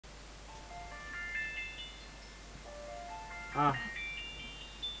Ah,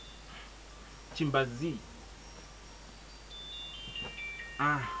 Chimpanzee.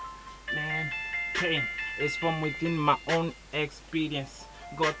 Ah, man, pain is from within my own experience.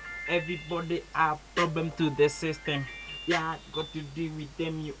 Got everybody a problem to the system. Yeah, got to deal with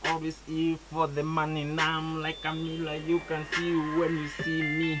them. You always eat for the money. Now I'm like a miller. You can see when you see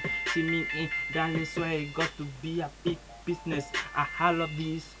me. See me in that is why I got to be a big business. I handle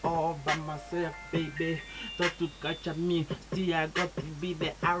this all by myself, baby. Thought to catch me. Still I got to be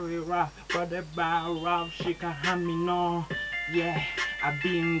the area. Brother by Ralph, she can hand me no. Yeah, I've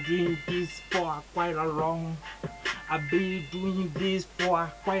been doing this for quite a long. I've been doing this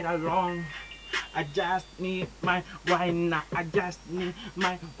for quite a long. I just need my right now. I just need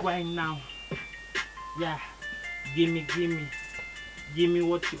my right now. Yeah, give me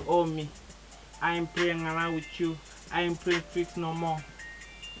what you owe me. I ain't playing around with you. I ain't playing tricks no more.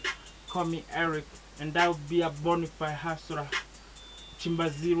 Call me Eric, and that would be a bonafide hustler.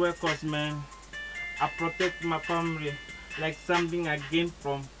 Chimpanzee Records, man. I protect my family like something I gained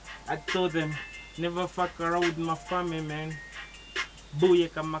from. I told them, never fuck around with my family, man.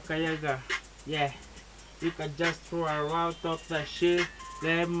 Buyika makayagha. Yeah, you can just throw around, talk that shit,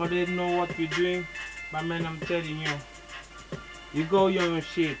 let everybody know what you're doing. But man, I'm telling you, you go your own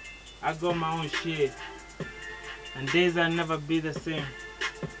shit, I go my own shit. And days will never be the same.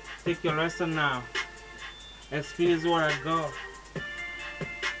 Take your lesson now. Experience where I go.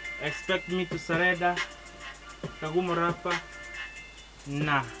 Expect me to surrender. Kagumo rapper?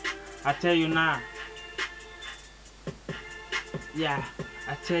 Nah. I tell you now. Yeah,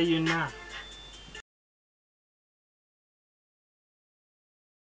 I tell you now.